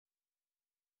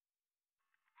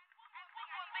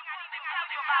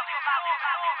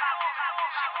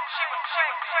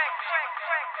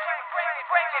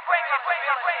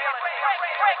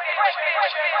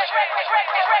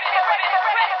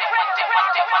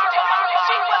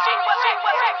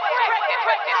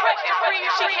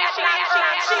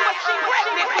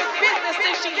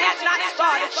She had not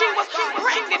started. She was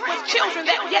pregnant with children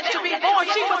that yet to be born.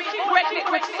 She was pregnant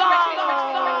with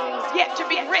songs yet to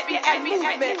be written and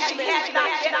movements she had not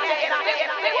yet.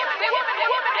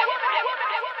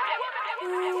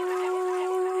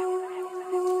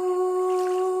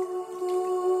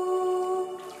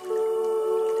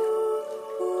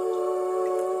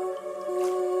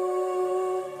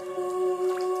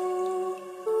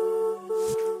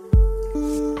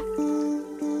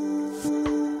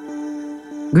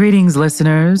 Greetings,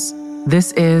 listeners.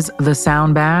 This is The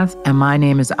Sound Bath, and my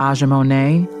name is Aja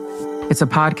Monet. It's a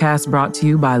podcast brought to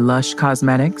you by Lush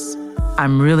Cosmetics.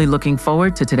 I'm really looking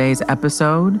forward to today's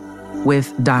episode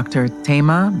with Dr.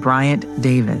 Thema Bryant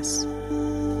Davis.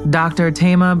 Dr.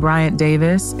 Thema Bryant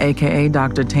Davis, aka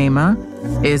Dr. Thema,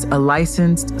 is a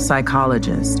licensed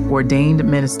psychologist, ordained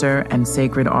minister, and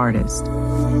sacred artist.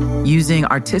 Using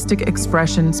artistic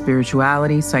expression,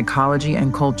 spirituality, psychology,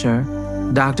 and culture,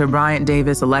 Dr. Bryant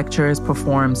Davis lectures,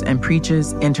 performs, and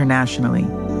preaches internationally.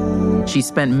 She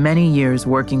spent many years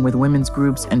working with women's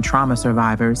groups and trauma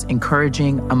survivors,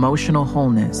 encouraging emotional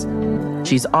wholeness.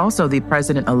 She's also the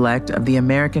president-elect of the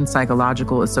American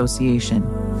Psychological Association.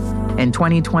 In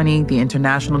 2020, the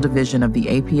International Division of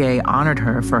the APA honored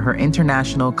her for her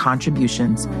international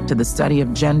contributions to the study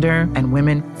of gender and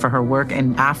women for her work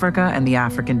in Africa and the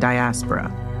African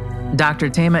diaspora. Dr.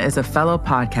 Thema is a fellow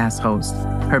podcast host.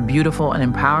 Her beautiful and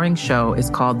empowering show is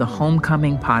called The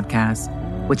Homecoming Podcast,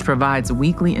 which provides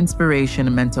weekly inspiration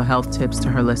and mental health tips to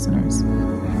her listeners.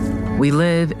 We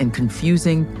live in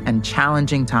confusing and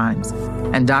challenging times,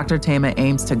 and Dr. Thema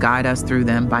aims to guide us through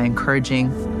them by encouraging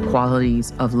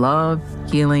qualities of love,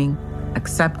 healing,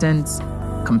 acceptance,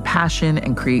 compassion,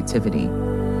 and creativity.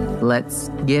 Let's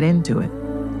get into it.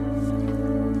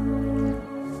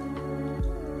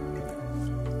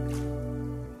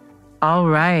 All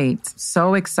right.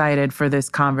 So excited for this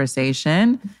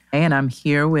conversation. And I'm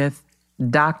here with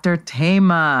Dr.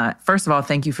 Thema. First of all,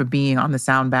 thank you for being on the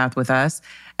Sound Bath with us.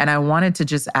 And I wanted to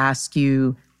just ask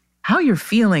you how you're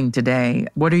feeling today.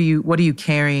 What are you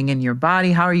carrying in your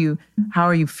body? How are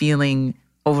you feeling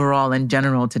overall in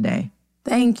general today?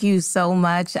 Thank you so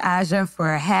much, Aja,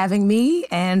 for having me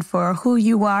and for who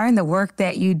you are and the work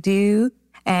that you do.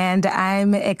 And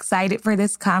I'm excited for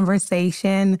this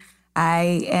conversation.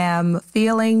 I am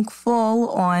feeling full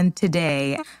on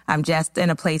today. I'm just in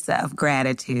a place of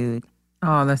gratitude.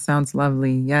 Oh, that sounds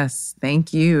lovely. Yes,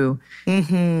 thank you.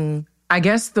 Mm-hmm. I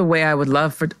guess the way I would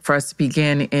love for us to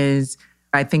begin is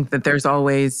I think that there's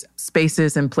always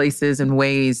spaces and places and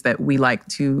ways that we like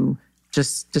to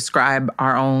just describe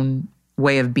our own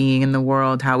way of being in the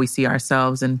world, how we see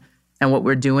ourselves and what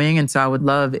we're doing. And so I would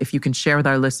love if you can share with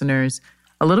our listeners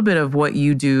a little bit of what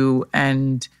you do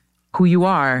and who you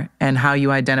are and how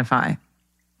you identify.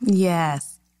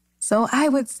 Yes. So I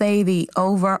would say the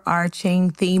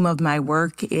overarching theme of my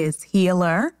work is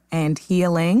healer and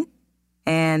healing.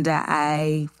 And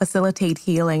I facilitate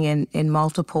healing in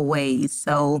multiple ways.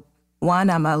 So one,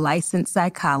 I'm a licensed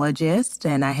psychologist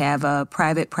and I have a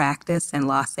private practice in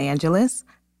Los Angeles,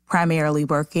 primarily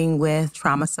working with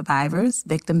trauma survivors,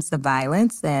 victims of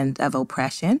violence and of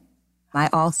oppression. I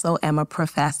also am a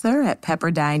professor at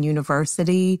Pepperdine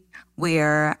University,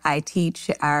 where I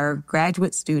teach our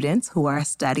graduate students who are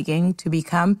studying to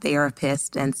become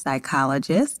therapists and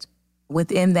psychologists.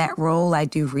 Within that role, I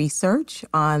do research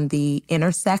on the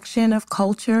intersection of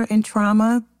culture and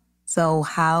trauma. So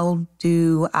how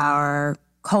do our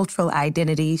cultural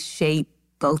identities shape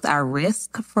both our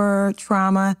risk for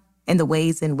trauma and the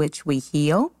ways in which we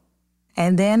heal?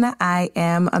 And then I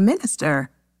am a minister.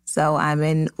 So I'm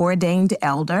an ordained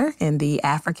elder in the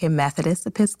African Methodist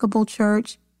Episcopal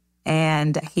Church.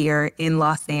 And here in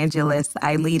Los Angeles,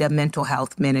 I lead a mental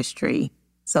health ministry.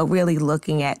 So really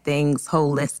looking at things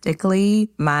holistically,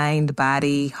 mind,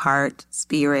 body, heart,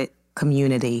 spirit,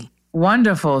 community.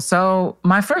 Wonderful. So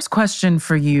my first question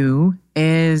for you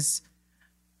is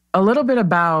a little bit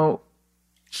about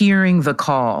hearing the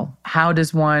call. How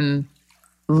does one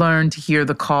learn to hear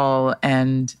the call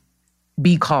and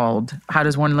be called? How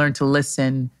does one learn to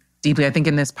listen deeply? I think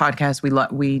in this podcast,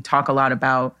 we talk a lot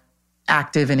about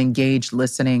active and engaged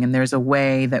listening. And there's a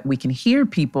way that we can hear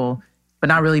people, but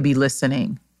not really be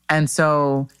listening. And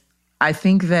so I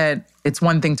think that it's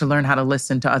one thing to learn how to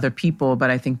listen to other people, but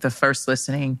I think the first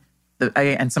listening,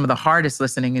 and some of the hardest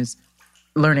listening is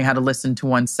learning how to listen to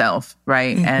oneself,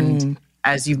 right? Mm-hmm. And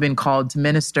as you've been called to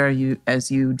minister,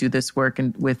 as you do this work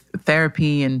and with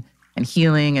therapy and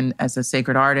healing and as a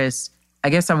sacred artist, I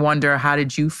guess I wonder, how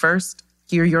did you first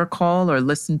hear your call or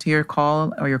listen to your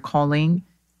call or your calling?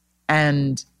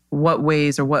 And what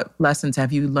ways or what lessons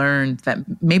have you learned that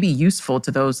may be useful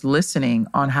to those listening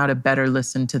on how to better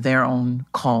listen to their own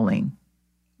calling?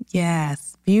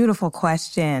 Yes, beautiful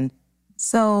question.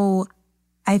 So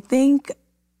I think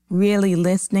really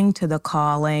listening to the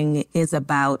calling is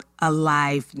about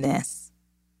aliveness.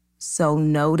 So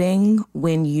noting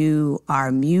when you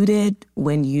are muted,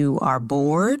 when you are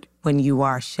bored, when you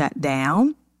are shut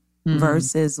down,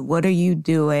 versus what are you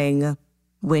doing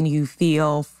when you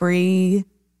feel free,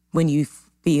 when you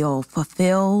feel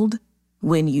fulfilled,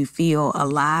 when you feel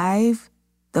alive,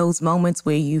 those moments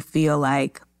where you feel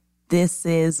like, this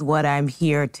is what I'm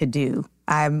here to do.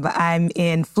 I'm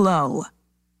in flow,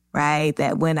 right?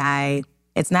 That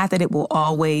it's not that it will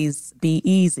always be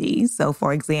easy. So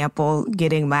for example,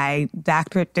 getting my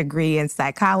doctorate degree in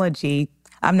psychology,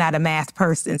 I'm not a math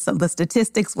person, so the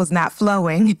statistics was not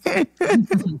flowing,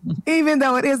 even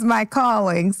though it is my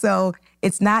calling. So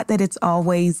it's not that it's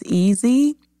always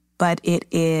easy, but it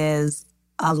is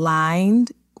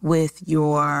aligned with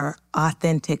your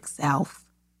authentic self.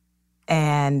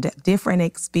 And different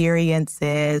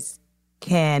experiences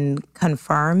can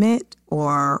confirm it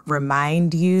or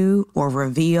remind you or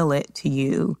reveal it to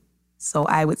you. So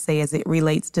I would say as it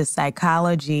relates to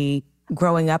psychology,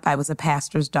 growing up, I was a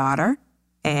pastor's daughter.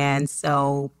 And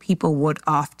so people would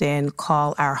often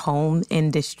call our home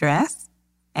in distress.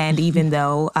 And even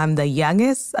though I'm the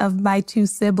youngest of my two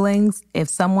siblings, if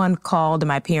someone called and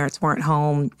my parents weren't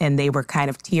home and they were kind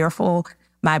of tearful,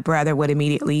 my brother would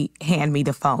immediately hand me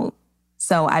the phone.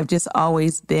 So I've just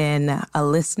always been a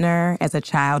listener. As a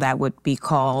child, I would be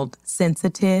called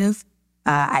sensitive.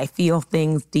 I feel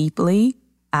things deeply.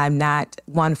 I'm not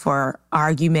one for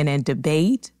argument and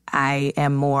debate. I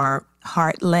am more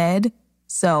heart-led.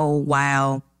 So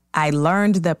while I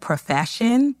learned the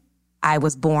profession, I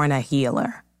was born a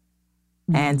healer.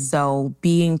 And so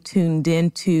being tuned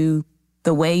into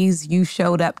the ways you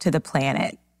showed up to the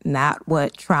planet, not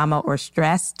what trauma or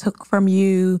stress took from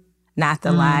you, not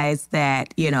the lies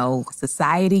that,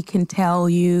 society can tell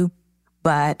you,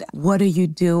 but what are you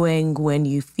doing when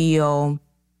you feel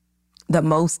the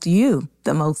most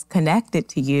connected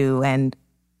to you? And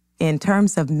in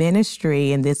terms of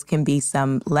ministry, and this can be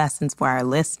some lessons for our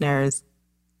listeners,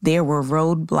 there were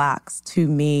roadblocks to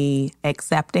me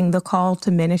accepting the call to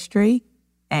ministry.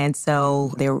 And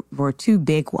so there were two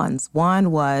big ones.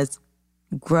 One was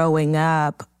growing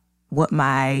up, what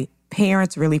my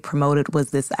parents really promoted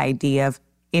was this idea of,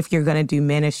 if you're going to do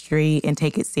ministry and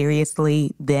take it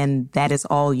seriously, then that is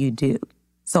all you do.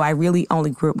 So I really only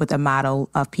grew up with a model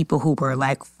of people who were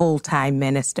like full-time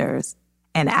ministers.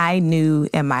 And I knew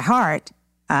in my heart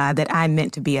that I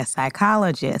meant to be a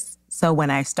psychologist. So when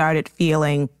I started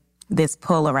feeling this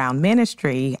pull around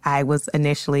ministry, I was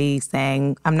initially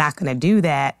saying, I'm not going to do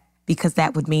that because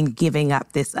that would mean giving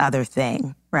up this other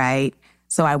thing, right?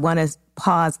 So I want to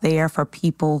pause there for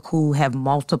people who have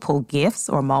multiple gifts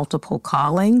or multiple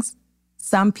callings.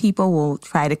 Some people will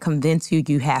try to convince you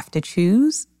you have to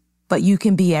choose, but you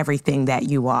can be everything that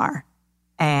you are.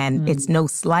 And it's no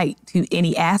slight to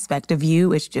any aspect of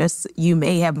you. It's just you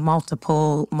may have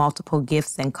multiple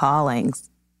gifts and callings.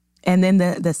 And then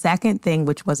the second thing,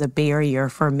 which was a barrier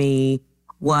for me,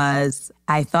 was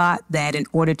I thought that in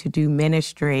order to do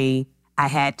ministry, I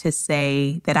had to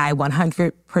say that I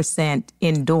 100%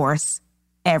 endorse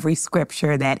every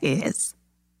scripture that is,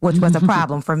 which was a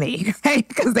problem for me, right?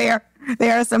 Because there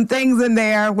are some things in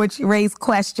there which raise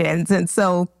questions. And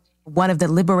so one of the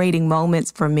liberating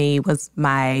moments for me was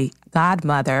my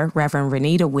godmother, Reverend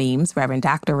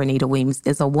Dr. Renita Weems,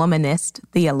 is a womanist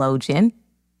theologian.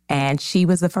 And she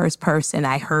was the first person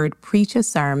I heard preach a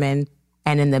sermon.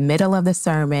 And in the middle of the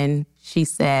sermon, she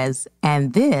says,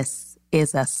 and this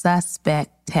is a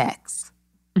suspect text.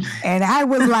 And I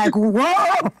was like,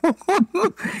 whoa,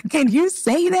 can you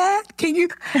say that? Can you?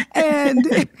 And,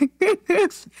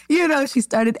 she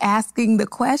started asking the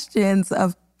questions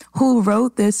of who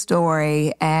wrote this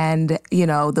story. And,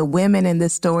 the women in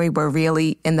this story were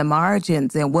really in the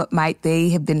margins, and what might they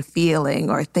have been feeling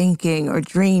or thinking or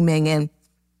dreaming. And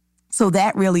so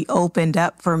that really opened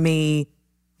up for me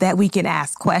that we can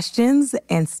ask questions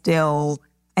and still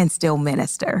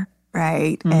minister,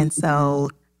 right? Mm-hmm. And so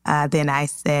then I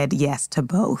said yes to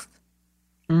both.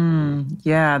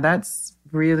 Yeah, that's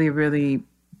really, really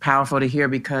powerful to hear,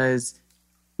 because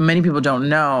many people don't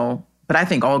know, but I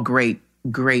think all great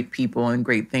people and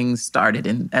great things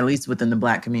started at least within the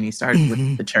Black community, started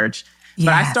with the church.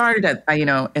 But I started at,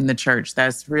 in the church.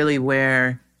 That's really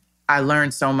where I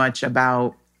learned so much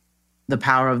about the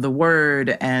power of the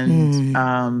word and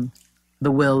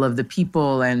the will of the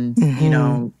people and,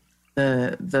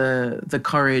 the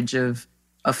courage of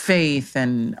faith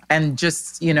and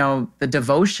just, the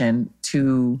devotion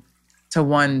to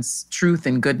one's truth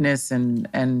and goodness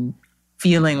and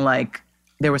feeling like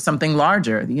there was something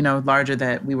larger, larger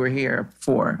that we were here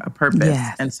for a purpose.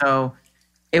 Yes. And so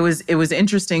it was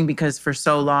interesting because for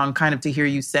so long, kind of to hear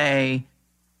you say,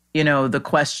 the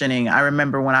questioning. I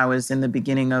remember when I was in the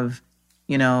beginning of,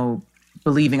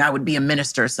 believing I would be a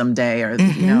minister someday or,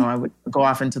 I would go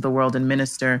off into the world and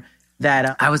minister,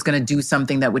 that I was going to do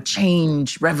something that would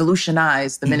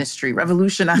revolutionize the ministry,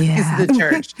 revolutionize the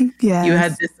church. Yes. You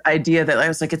had this idea that I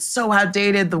was like, it's so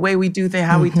outdated, the way we do things,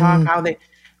 how we talk,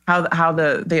 how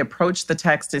they approach the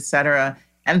text, et cetera.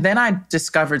 And then I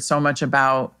discovered so much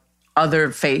about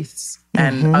other faiths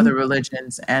and other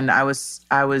religions. And I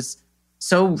was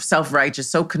so self-righteous,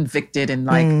 so convicted in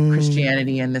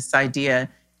Christianity and this idea.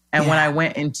 And when I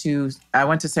went to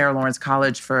Sarah Lawrence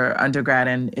College for undergrad,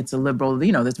 and it's a liberal,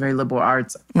 this very liberal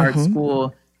art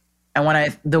school.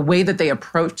 And the way that they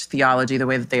approached theology, the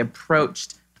way that they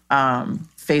approached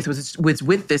faith was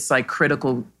with this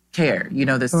critical care,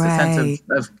 this sense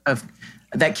of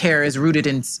that care is rooted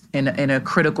in a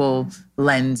critical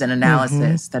lens and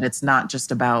analysis, that it's not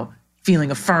just about feeling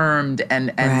affirmed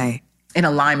and in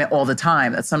alignment all the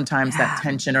time, that sometimes that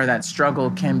tension or that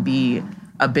struggle can be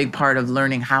a big part of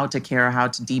learning how to care, how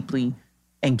to deeply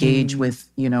engage with,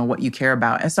 what you care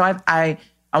about. And so I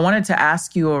wanted to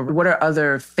ask you, what are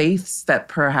other faiths that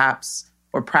perhaps,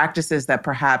 or practices that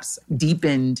perhaps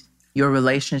deepened your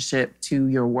relationship to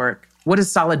your work? What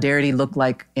does solidarity look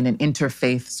like in an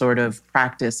interfaith sort of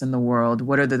practice in the world?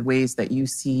 What are the ways that you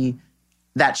see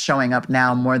that showing up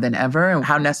now more than ever? And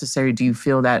how necessary do you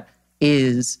feel that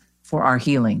is for our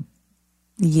healing?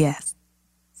 Yes.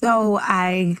 So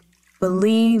I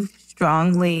believe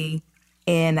strongly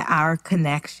in our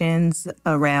connections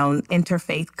around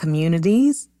interfaith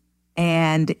communities.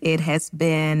 And it has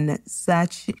been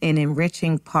such an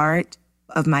enriching part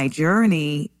of my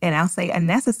journey, and I'll say a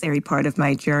necessary part of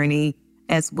my journey,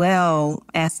 as well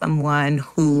as someone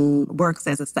who works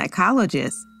as a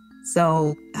psychologist.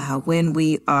 So when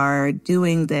we are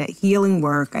doing the healing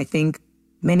work, I think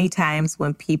many times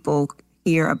when people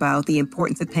hear about the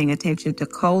importance of paying attention to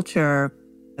culture,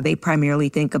 they primarily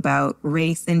think about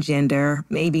race and gender,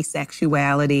 maybe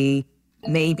sexuality,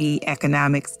 maybe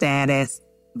economic status,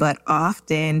 but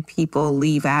often people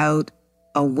leave out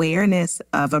awareness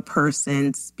of a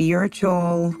person's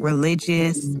spiritual,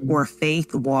 religious, or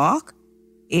faith walk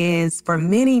is, for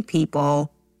many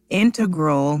people,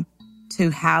 integral to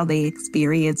how they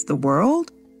experience the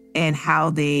world and how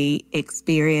they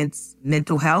experience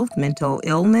mental health, mental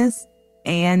illness,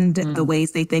 and the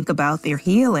ways they think about their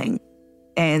healing.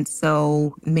 And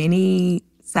so many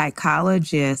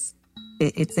psychologists,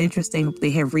 it's interesting,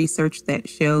 they have research that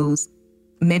shows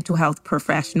mental health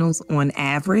professionals on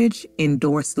average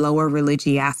endorse lower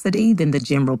religiosity than the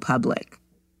general public.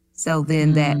 So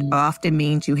then that often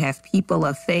means you have people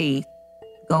of faith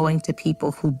going to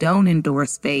people who don't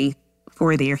endorse faith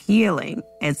for their healing.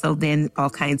 And so then all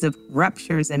kinds of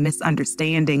ruptures and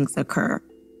misunderstandings occur.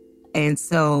 And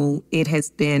so it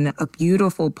has been a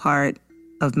beautiful part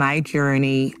of my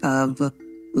journey of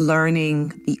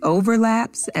learning the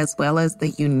overlaps as well as the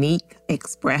unique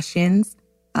expressions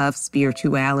of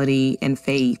spirituality and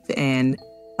faith. And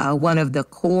one of the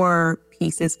core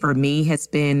pieces for me has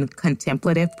been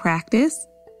contemplative practice.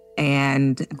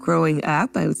 And growing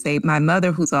up, I would say my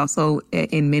mother, who's also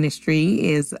in ministry,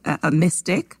 is a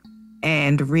mystic.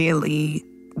 And really,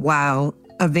 while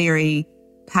a very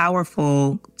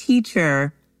powerful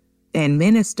teacher and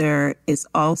minister, is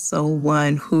also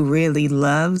one who really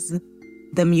loves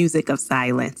the music of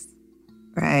silence.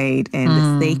 Right. And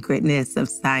the sacredness of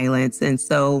silence. And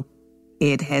so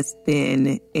it has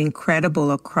been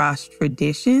incredible across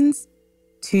traditions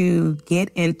to get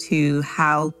into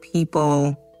how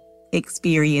people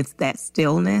experience that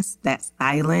stillness, that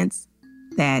silence,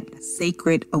 that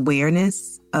sacred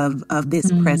awareness of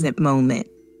this present moment.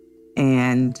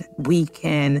 And we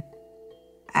can,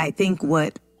 I think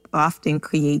what often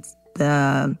creates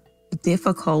the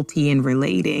difficulty in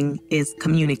relating is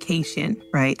communication,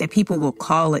 right? That people will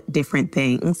call it different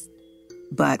things.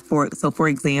 But for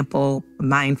example,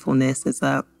 mindfulness is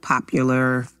a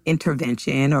popular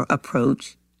intervention or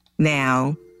approach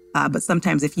now. But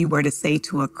sometimes if you were to say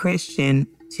to a Christian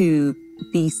to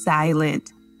be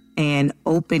silent and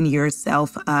open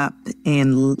yourself up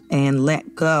and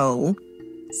let go,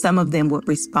 some of them would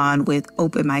respond with,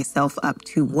 open myself up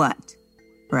to what?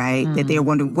 right? That they're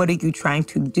wondering, what are you trying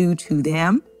to do to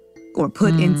them or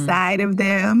put inside of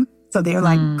them? So they're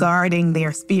like guarding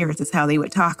their spirits is how they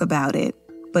would talk about it.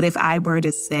 But if I were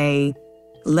to say,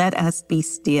 let us be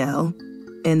still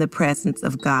in the presence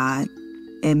of God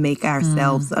and make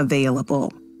ourselves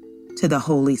available to the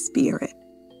Holy Spirit,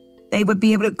 they would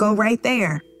be able to go right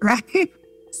there, right?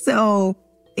 So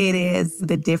it is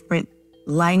the different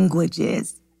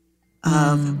languages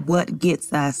of what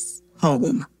gets us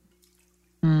home.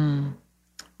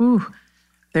 Ooh,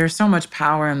 there's so much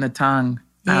power in the tongue.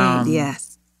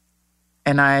 Yes.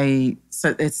 And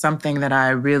so it's something that I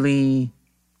really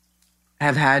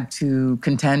have had to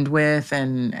contend with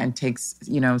and take,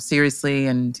 seriously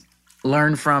and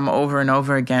learn from over and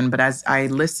over again. But as I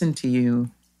listen to you,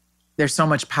 there's so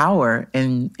much power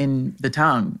in the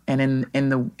tongue and in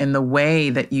the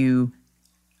way that you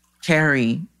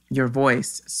carry your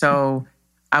voice. So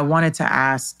I wanted to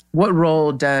ask, what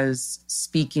role does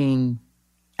speaking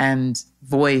and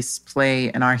voice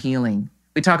play in our healing?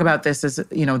 We talk about this as,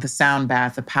 the sound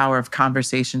bath, the power of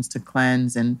conversations to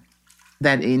cleanse, and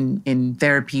that in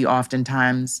therapy,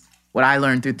 oftentimes, what I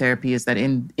learned through therapy is that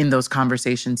in those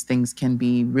conversations, things can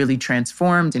be really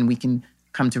transformed and we can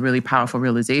come to really powerful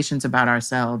realizations about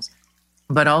ourselves.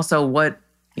 But also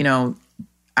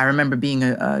I remember being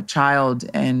a child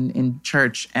and in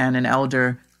church and an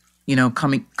elder,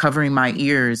 covering my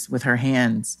ears with her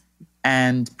hands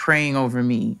and praying over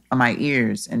me on my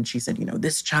ears. And she said,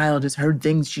 this child has heard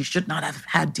things she should not have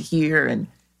had to hear. And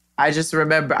I just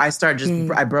remember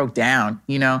I broke down,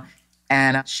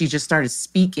 and she just started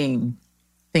speaking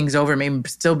things over me. It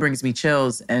still brings me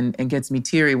chills and gets me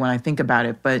teary when I think about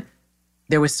it. But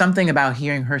there was something about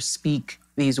hearing her speak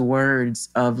these words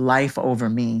of life over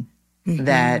me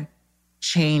that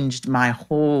changed my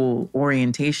whole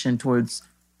orientation towards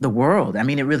the world. I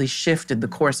mean, it really shifted the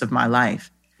course of my life.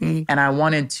 And I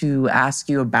wanted to ask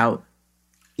you about,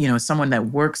 someone that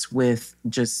works with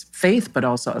just faith, but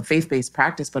also a faith-based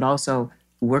practice, but also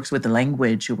who works with the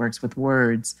language, who works with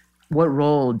words. What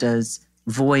role does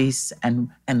voice and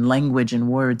language and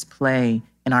words play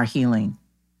in our healing?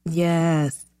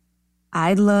 Yes.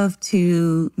 I'd love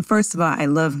to, first of all, I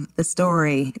love the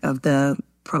story of the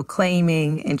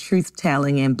proclaiming and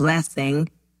truth-telling and blessing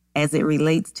as it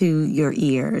relates to your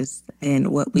ears and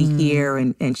what we hear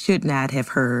and should not have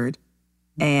heard.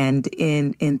 And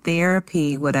in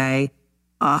therapy, what I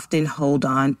often hold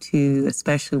on to,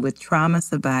 especially with trauma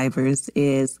survivors,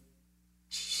 is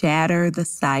shatter the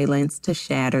silence to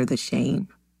shatter the shame.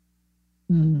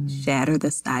 Shatter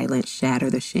the silence, shatter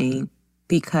the shame.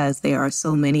 Because there are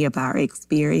so many of our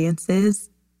experiences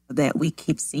that we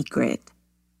keep secret,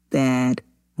 that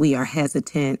we are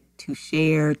hesitant to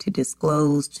share, to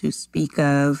disclose, to speak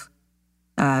of,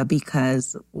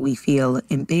 because we feel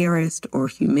embarrassed or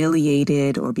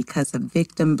humiliated, or because of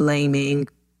victim blaming,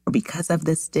 or because of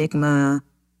the stigma.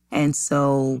 And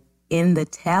so in the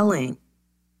telling,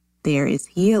 there is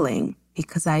healing,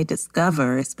 because I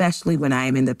discover, especially when I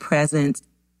am in the presence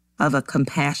of a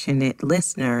compassionate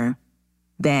listener,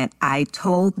 that I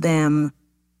told them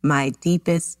my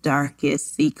deepest,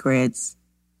 darkest secrets,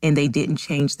 and they didn't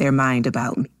change their mind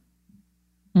about me.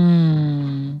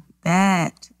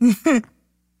 That's,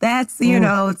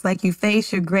 it's like you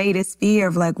face your greatest fear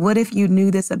of like, what if you knew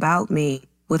this about me?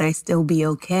 Would I still be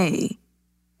okay?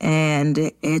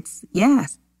 And it's,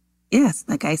 yes,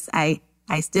 like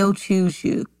I still choose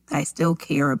you. I still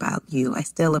care about you. I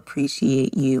still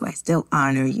appreciate you. I still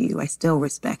honor you. I still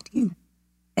respect you.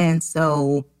 And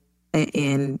so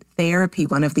in therapy,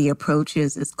 one of the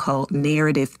approaches is called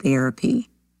narrative therapy.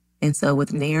 And so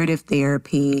with narrative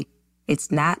therapy,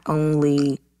 it's not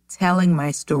only telling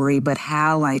my story, but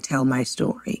how I tell my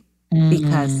story.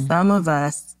 Because some of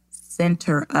us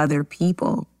center other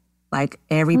people. Like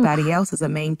everybody else is a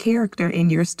main character in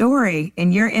your story,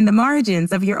 and you're in the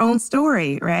margins of your own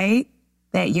story, right?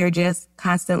 That you're just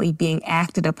constantly being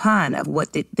acted upon of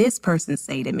what did this person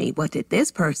say to me? What did this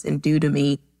person do to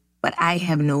me? But I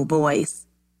have no voice.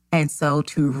 And so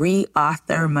to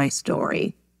re-author my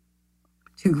story,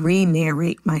 to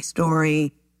re-narrate my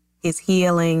story is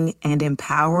healing and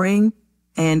empowering,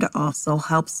 and also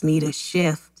helps me to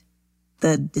shift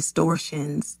the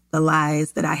distortions, the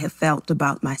lies that I have felt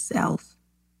about myself,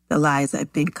 the lies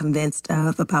I've been convinced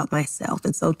of about myself.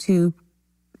 And so to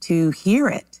hear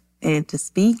it and to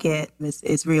speak it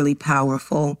is really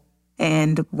powerful.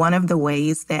 And one of the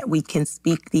ways that we can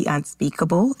speak the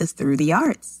unspeakable is through the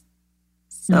arts.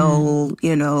 So,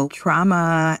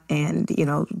 trauma and,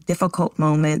 difficult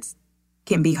moments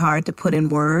can be hard to put in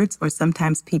words, or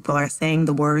sometimes people are saying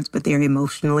the words, but they're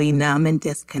emotionally numb and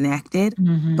disconnected.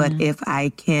 But if I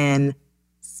can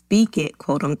speak it,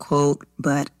 quote unquote,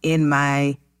 but in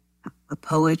my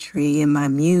poetry, in my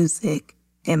music,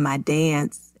 in my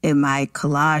dance, in my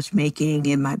collage making,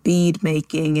 in my bead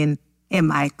making, and in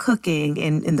my cooking,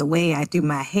 and in the way I do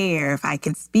my hair, if I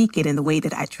can speak it in the way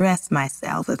that I dress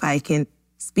myself, if I can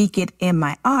speak it in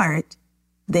my art,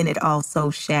 then it also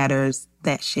shatters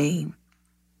that shame.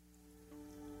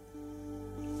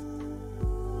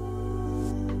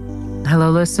 Hello,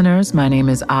 listeners. My name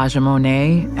is Aja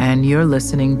Monet, and you're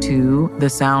listening to The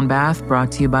Sound Bath,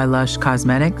 brought to you by Lush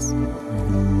Cosmetics.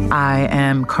 I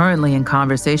am currently in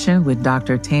conversation with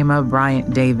Dr. Thema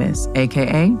Bryant Davis,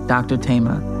 aka Dr.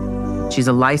 Thema. She's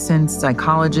a licensed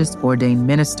psychologist, ordained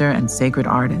minister, and sacred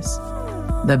artist.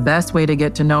 The best way to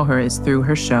get to know her is through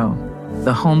her show,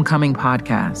 the Homecoming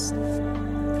Podcast.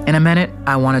 In a minute,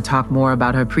 I want to talk more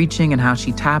about her preaching and how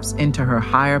she taps into her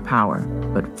higher power.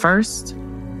 But first,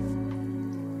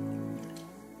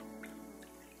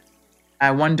 I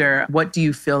wonder, what do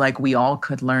you feel like we all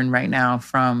could learn right now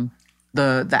from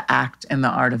the act and the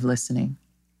art of listening?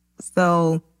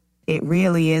 So it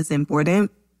really is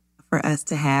important for us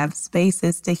to have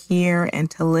spaces to hear and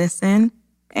to listen.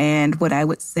 And what I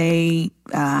would say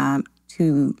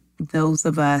to those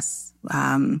of us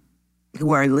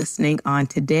who are listening on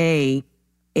today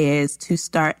is to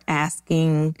start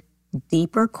asking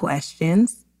deeper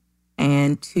questions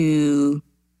and to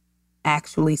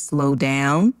actually slow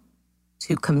down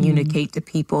to communicate to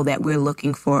people that we're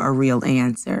looking for a real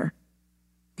answer.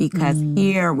 Because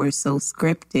here we're so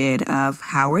scripted of,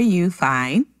 how are you?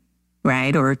 Fine.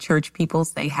 Right? Or church people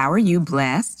say, how are you?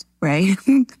 Blessed. Right?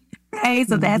 Right?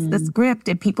 So that's the script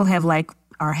that people have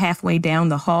are halfway down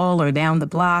the hall or down the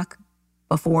block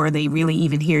before they really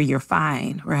even hear you're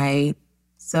fine. Right?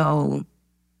 So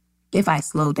if I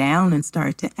slow down and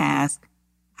start to ask,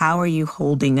 how are you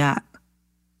holding up?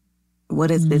 What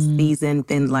has this season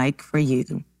been like for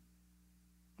you?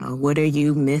 What are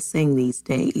you missing these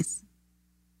days?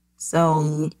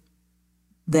 So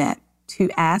that to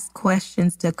ask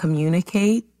questions to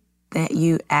communicate that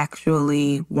you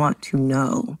actually want to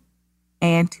know,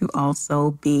 and to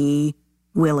also be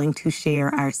willing to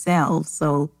share ourselves.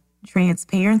 So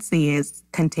transparency is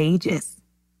contagious,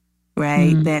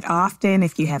 right? That often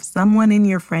if you have someone in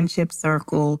your friendship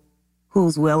circle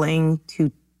who's willing to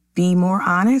be more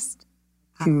honest,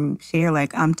 to share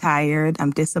I'm tired,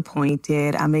 I'm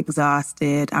disappointed, I'm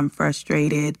exhausted, I'm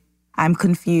frustrated, I'm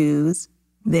confused,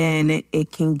 then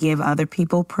it can give other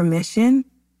people permission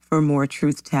for more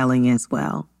truth-telling as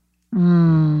well.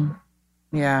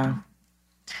 Yeah.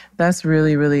 That's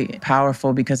really, really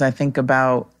powerful, because I think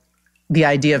about the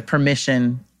idea of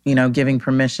permission, giving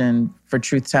permission for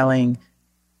truth-telling.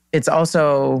 It's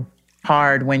also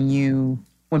hard when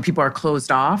people are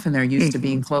closed off and they're used to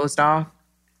being closed off,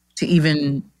 to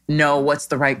even know what's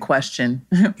the right question.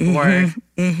 Or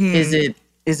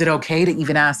is it okay to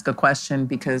even ask a question,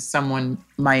 because someone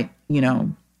might,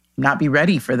 not be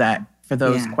ready for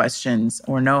those questions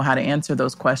or know how to answer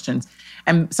those questions.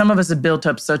 And some of us have built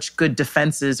up such good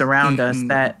defenses around us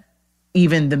that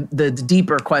even the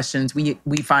deeper questions, we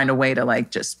find a way to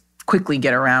just quickly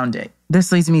get around it.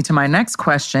 This leads me to my next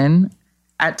question.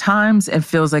 At times, it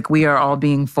feels like we are all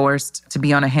being forced to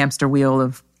be on a hamster wheel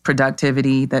of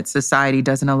productivity, that society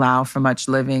doesn't allow for much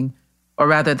living, or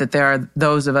rather that there are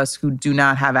those of us who do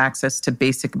not have access to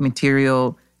basic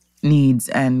material needs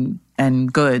and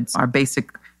goods. Our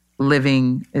basic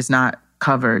living is not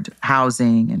covered,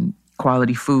 housing and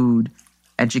quality food,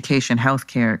 education,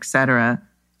 healthcare, etc.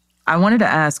 I wanted to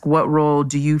ask, what role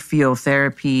do you feel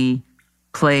therapy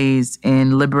plays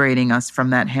in liberating us from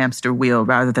that hamster wheel,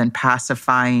 rather than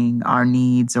pacifying our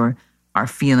needs or our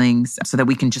feelings so that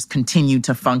we can just continue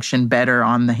to function better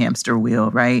on the hamster wheel,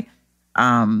 right?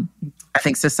 I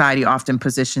think society often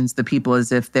positions the people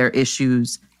as if their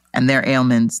issues and their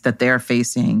ailments that they're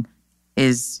facing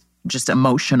is just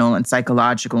emotional and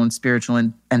psychological and spiritual,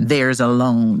 and theirs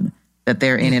alone, that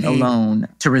they're in it alone,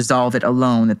 to resolve it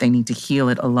alone, that they need to heal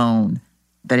it alone.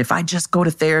 That if I just go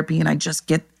to therapy and I just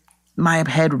get my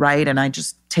head right and I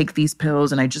just take these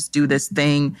pills and I just do this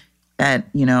thing, that,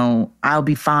 I'll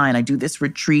be fine. I do this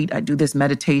retreat, I do this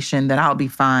meditation, that I'll be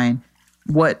fine.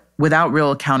 Without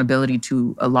real accountability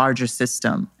to a larger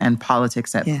system and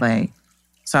politics at play.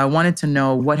 So I wanted to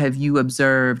know, what have you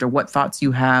observed, or what thoughts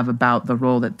you have about the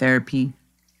role that therapy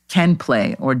can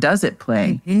play, or does it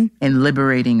play in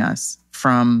liberating us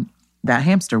from that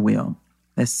hamster wheel,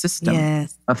 this system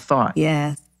of thought?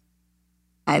 Yes.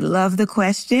 I love the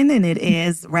question, and it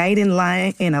is right in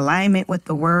alignment with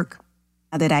the work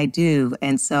that I do.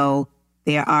 And so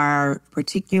there are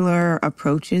particular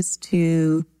approaches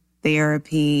to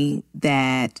therapy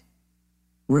that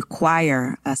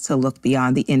require us to look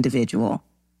beyond the individual.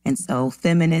 And so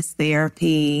feminist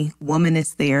therapy,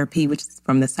 womanist therapy, which is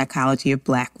from the psychology of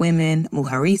Black women,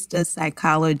 mujerista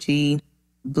psychology,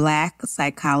 Black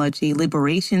psychology,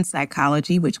 liberation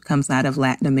psychology, which comes out of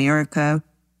Latin America.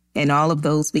 And all of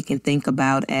those we can think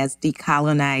about as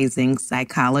decolonizing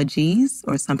psychologies,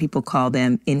 or some people call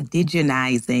them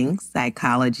indigenizing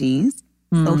psychologies,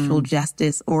 social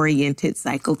justice-oriented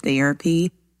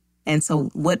psychotherapy. And so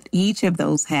what each of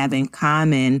those have in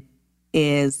common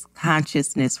is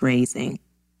consciousness raising,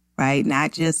 right?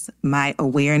 Not just my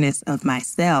awareness of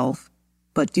myself,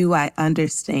 but do I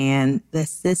understand the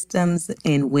systems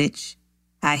in which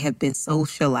I have been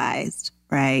socialized,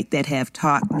 right? That have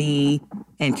taught me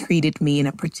and treated me in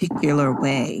a particular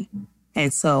way.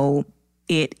 And so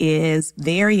it is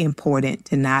very important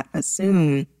to not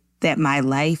assume that my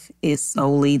life is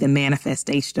solely the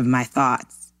manifestation of my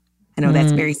thoughts. I know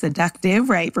that's very seductive,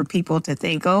 right? For people to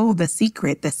think, oh, the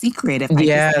secret, if I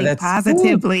just think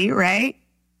positively, right?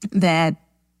 That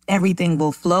everything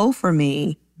will flow for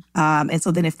me. And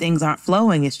so then if things aren't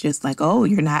flowing, it's just like, oh,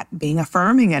 you're not being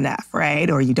affirming enough, right?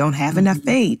 Or you don't have enough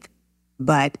faith.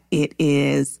 But it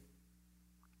is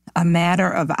a matter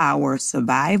of our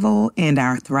survival and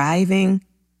our thriving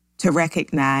to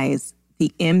recognize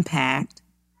the impact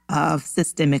of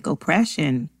systemic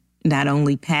oppression, not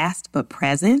only past, but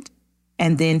present,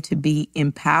 and then to be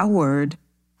empowered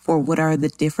for what are the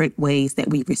different ways that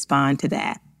we respond to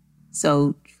that.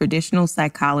 So traditional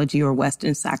psychology or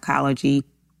Western psychology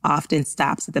often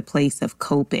stops at the place of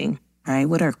coping, right?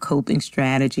 What are coping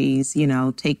strategies?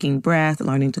 Taking breath,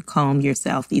 learning to calm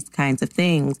yourself, these kinds of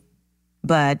things.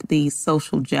 But these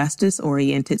social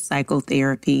justice-oriented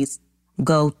psychotherapies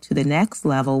go to the next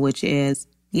level, which is,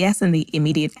 yes, in the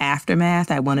immediate aftermath,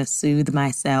 I want to soothe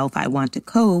myself, I want to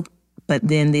cope, but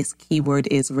then this keyword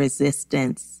is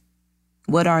resistance.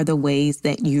 What are the ways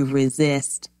that you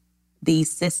resist these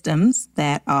systems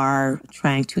that are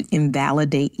trying to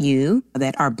invalidate you,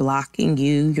 that are blocking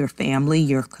you, your family,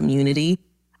 your community?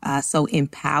 So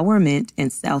empowerment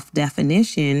and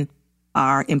self-definition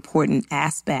are important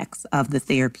aspects of the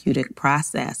therapeutic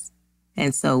process.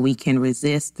 And so we can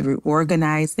resist through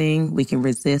organizing. We can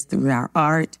resist through our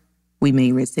art. We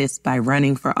may resist by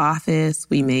running for office.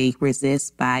 We may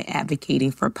resist by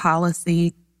advocating for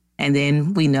policy. And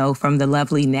then we know from the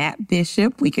lovely Nat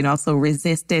Bishop, we can also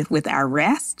resist it with our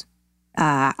rest.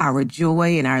 Our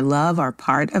joy and our love are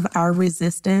part of our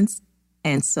resistance.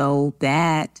 And so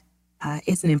that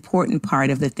is an important part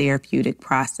of the therapeutic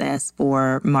process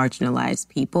for marginalized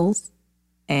peoples,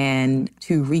 and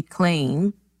to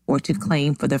reclaim or to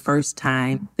claim for the first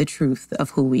time the truth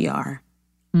of who we are.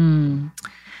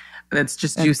 That's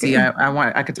just juicy.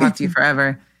 I could talk to you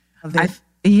forever.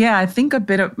 I think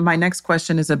my next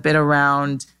question is a bit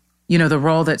around, the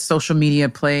role that social media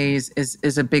plays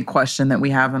is a big question that we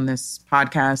have on this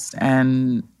podcast,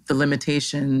 and the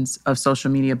limitations of social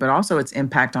media, but also its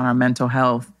impact on our mental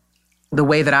health. The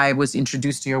way that I was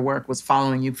introduced to your work was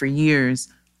following you for years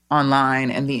online,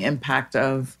 and the impact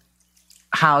of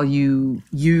how you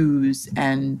use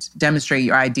and demonstrate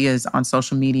your ideas on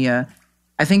social media.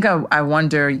 I think I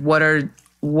wonder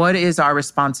what is our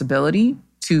responsibility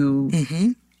to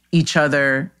each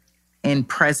other in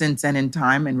presence and in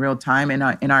time, in real time, in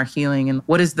our healing, and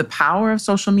what is the power of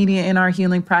social media in our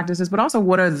healing practices, but also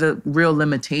what are the real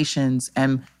limitations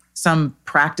and some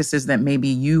practices that maybe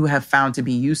you have found to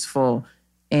be useful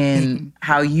in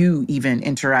how you even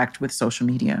interact with social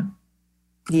media.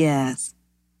 Yes.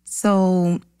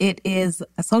 So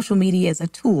social media is a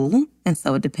tool. And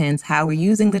so it depends how we're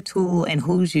using the tool and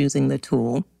who's using the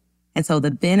tool. And so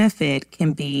the benefit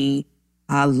can be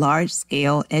large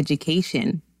scale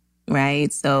education,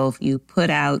 right? So if you put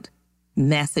out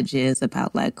messages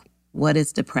about what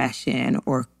is depression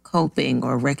or coping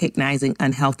or recognizing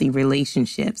unhealthy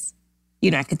relationships,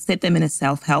 I could sit them in a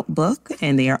self-help book,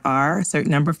 and there are a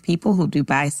certain number of people who do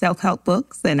buy self-help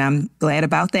books, and I'm glad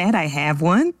about that. I have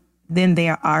one. Then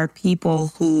there are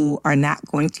people who are not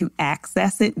going to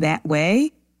access it that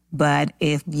way. But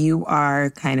if you are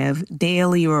kind of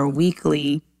daily or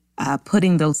weekly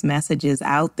putting those messages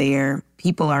out there,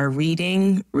 people are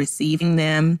reading, receiving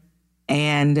them.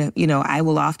 And, I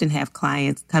will often have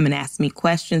clients come and ask me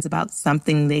questions about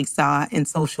something they saw in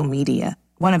social media.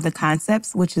 One of the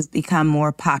concepts which has become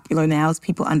more popular now is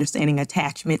people understanding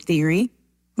attachment theory,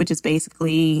 which is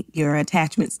basically your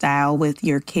attachment style with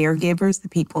your caregivers, the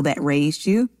people that raised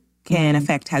you, can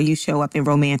affect how you show up in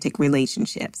romantic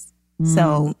relationships.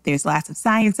 So there's lots of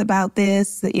science about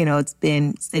this. It's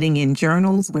been sitting in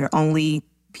journals where only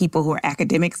people who are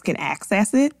academics can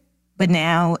access it. But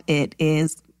now it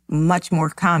is much more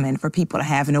common for people to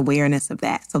have an awareness of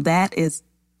that. So that is,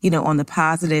 on the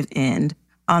positive end.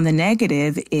 On the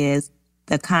negative is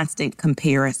the constant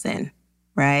comparison,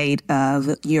 right?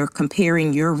 Of you're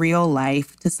comparing your real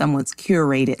life to someone's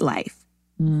curated life.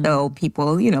 So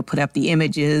people, put up the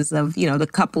images of, the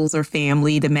couples or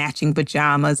family, the matching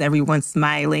pajamas, everyone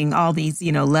smiling, all these,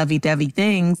 lovey-dovey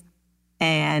things.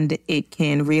 And it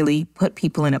can really put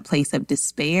people in a place of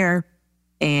despair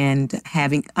and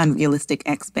having unrealistic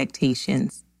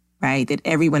expectations, right? That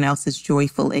everyone else is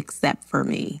joyful except for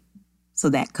me. So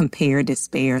that compare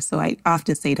despair. So I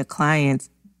often say to clients,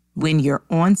 when you're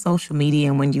on social media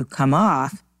and when you come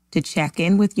off, to check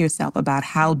in with yourself about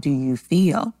how do you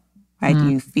feel, right? Do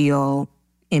you feel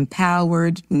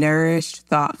empowered, nourished,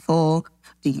 thoughtful?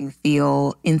 Do you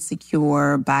feel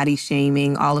insecure, body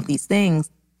shaming, all of these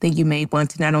things? Then you may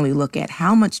want to not only look at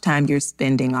how much time you're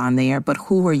spending on there, but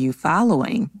who are you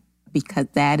following? Because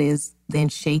that is then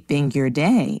shaping your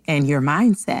day and your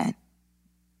mindset.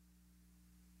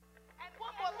 And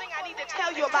one more thing I need to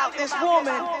tell you about this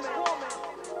woman.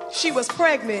 She was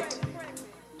pregnant.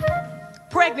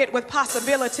 Pregnant with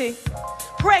possibility.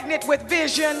 Pregnant with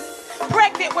vision.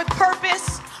 Pregnant with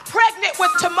purpose. Pregnant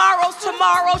with tomorrow's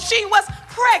tomorrow. She was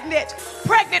pregnant.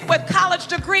 Pregnant with college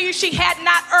degrees she had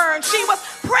not earned. She was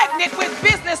pregnant with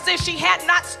businesses she had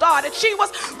not started. She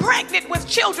was pregnant with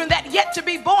children that yet to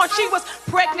be born. She was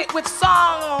pregnant with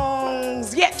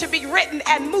songs yet to be written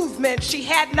and movements she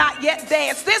had not yet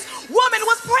danced. This woman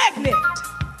was pregnant.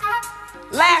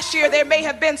 Last year, there may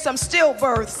have been some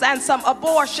stillbirths and some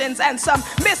abortions and some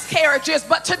miscarriages,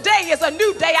 but today is a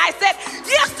new day. I said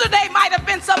yesterday might have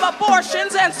been some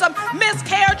abortions and some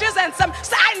miscarriages and some,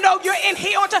 I know you're in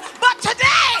here, but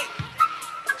today,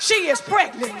 she is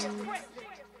pregnant.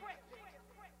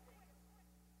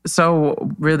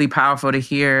 So really powerful to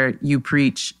hear you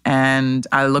preach, and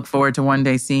I look forward to one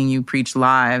day seeing you preach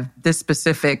live. This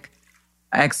specific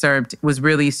excerpt was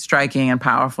really striking and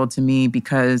powerful to me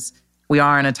because we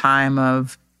are in a time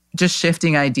of just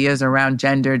shifting ideas around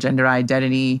gender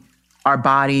identity, our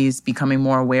bodies, becoming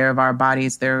more aware of our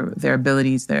bodies, their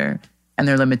abilities, and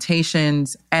their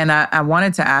limitations. And I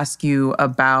wanted to ask you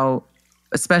about,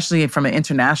 especially from an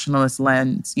internationalist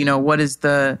lens, what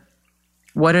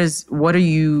do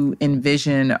you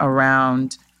envision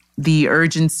around the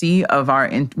urgency of our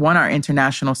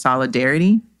international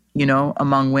solidarity,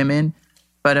 among women,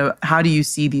 but how do you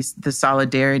see the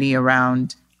solidarity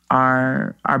around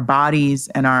our bodies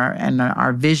and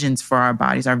our visions for our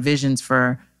bodies, our visions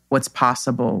for what's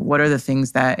possible? What are the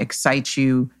things that excite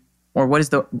you, or what is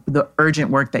the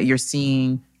urgent work that you're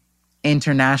seeing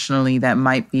internationally that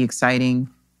might be exciting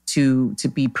to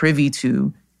be privy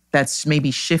to, that's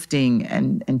maybe shifting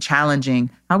and challenging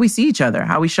how we see each other,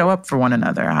 how we show up for one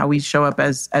another, how we show up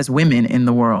as women in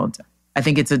the world? I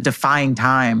think it's a defying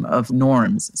time of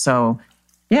norms. So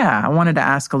yeah, I wanted to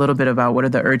ask a little bit about what are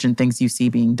the urgent things you see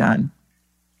being done.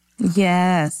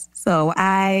 Yes. So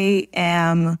I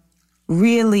am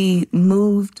really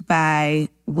moved by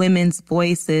women's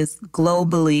voices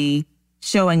globally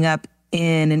showing up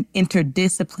in an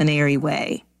interdisciplinary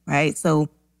way, right? So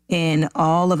in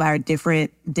all of our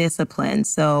different disciplines.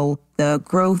 So the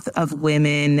growth of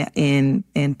women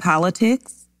in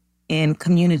politics, in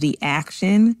community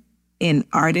action, in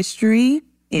artistry,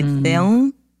 in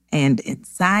film, and in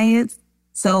science.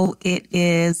 So it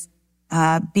is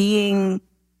being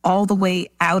all the way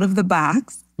out of the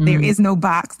box. There is no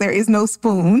box, there is no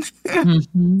spoon,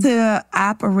 to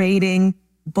operating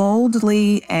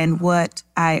boldly. And what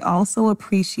I also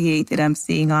appreciate that I'm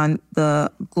seeing on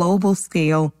the global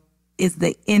scale is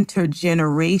the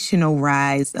intergenerational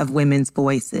rise of women's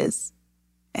voices.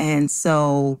 And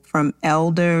so from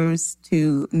elders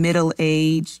to middle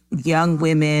age, young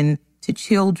women, to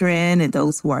children and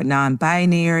those who are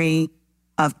non-binary,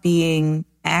 of being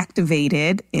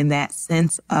activated in that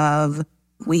sense of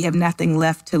we have nothing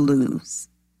left to lose,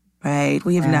 right?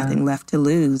 We have nothing left to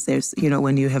lose. There's,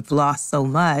 when you have lost so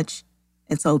much.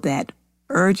 And so that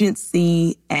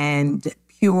urgency and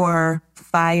pure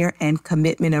fire and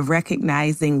commitment of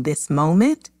recognizing this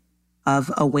moment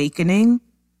of awakening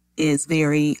is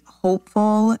very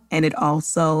hopeful. And it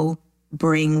also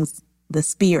brings the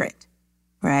spirit,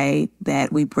 right?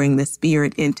 That we bring the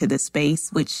spirit into the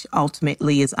space, which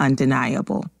ultimately is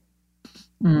undeniable.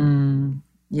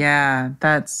 Yeah,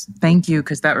 thank you,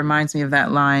 because that reminds me of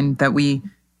that line that we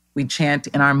chant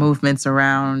in our movements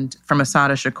around, from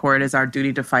Assata Shakur, it is our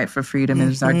duty to fight for freedom, it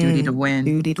is our duty to win.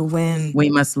 Duty to win. We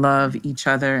must love each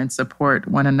other and support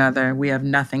one another. We have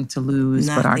nothing to lose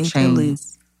but our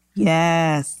chains.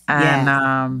 Yes.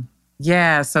 And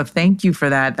so thank you for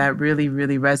that. That really,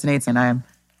 really resonates. And I'm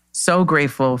so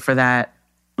grateful for that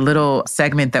little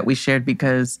segment that we shared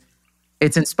because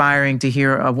it's inspiring to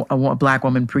hear a Black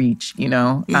woman preach, you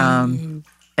know?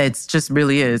 It's just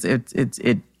really is.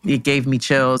 It gave me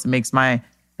chills. It makes the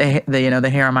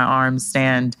hair on my arms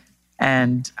stand.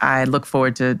 And I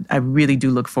really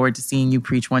do look forward to seeing you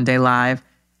preach one day live.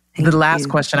 The last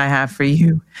question I have for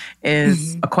you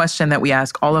is a question that we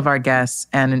ask all of our guests.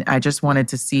 And I just wanted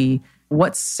to see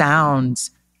what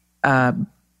sounds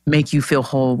make you feel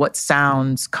whole. What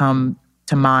sounds come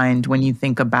to mind when you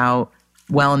think about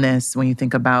wellness, when you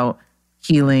think about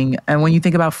healing, and when you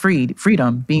think about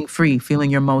freedom, being free, feeling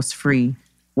your most free?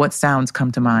 What sounds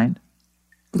come to mind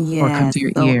or come to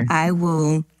your ear? I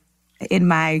will, in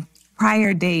my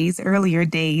earlier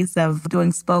days of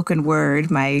doing spoken word,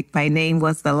 my name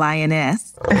was the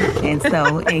Lioness. And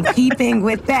so in keeping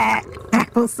with that, I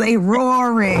will say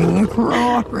roaring,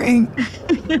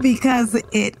 because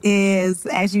it is,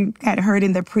 as you had heard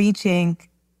in the preaching,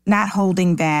 not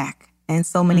holding back. And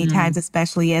so many times,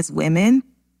 especially as women,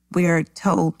 we're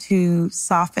told to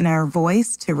soften our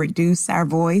voice, to reduce our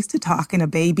voice, to talk in a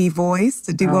baby voice,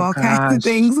 to do all kinds of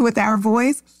things with our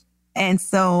voice. And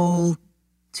so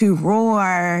to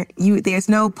roar, there's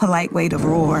no polite way to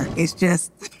roar. It's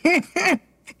just,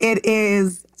 it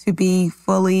is to be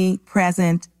fully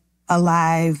present,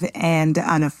 alive, and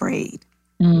unafraid.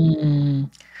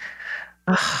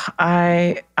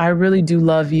 I really do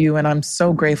love you, and I'm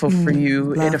so grateful for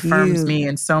you. It affirms me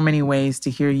in so many ways to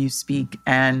hear you speak.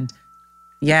 And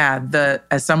yeah,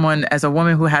 as a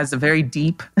woman who has a very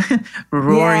deep,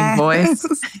 roaring voice.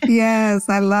 Yes,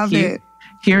 I love it.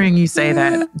 Hearing you say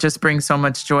that just brings so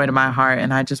much joy to my heart.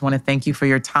 And I just want to thank you for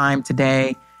your time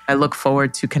today. I look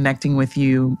forward to connecting with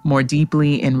you more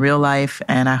deeply in real life.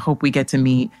 And I hope we get to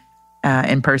meet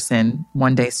in person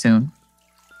one day soon.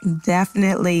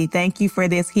 Definitely. Thank you for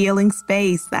this healing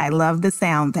space. I love the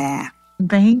sound bath.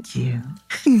 Thank you.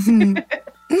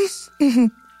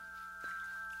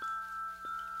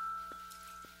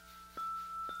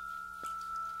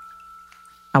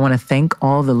 I want to thank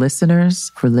all the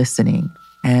listeners for listening.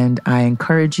 And I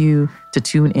encourage you to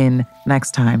tune in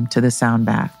next time to the Sound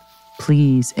Bath.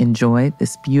 Please enjoy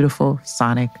this beautiful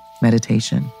sonic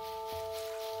meditation.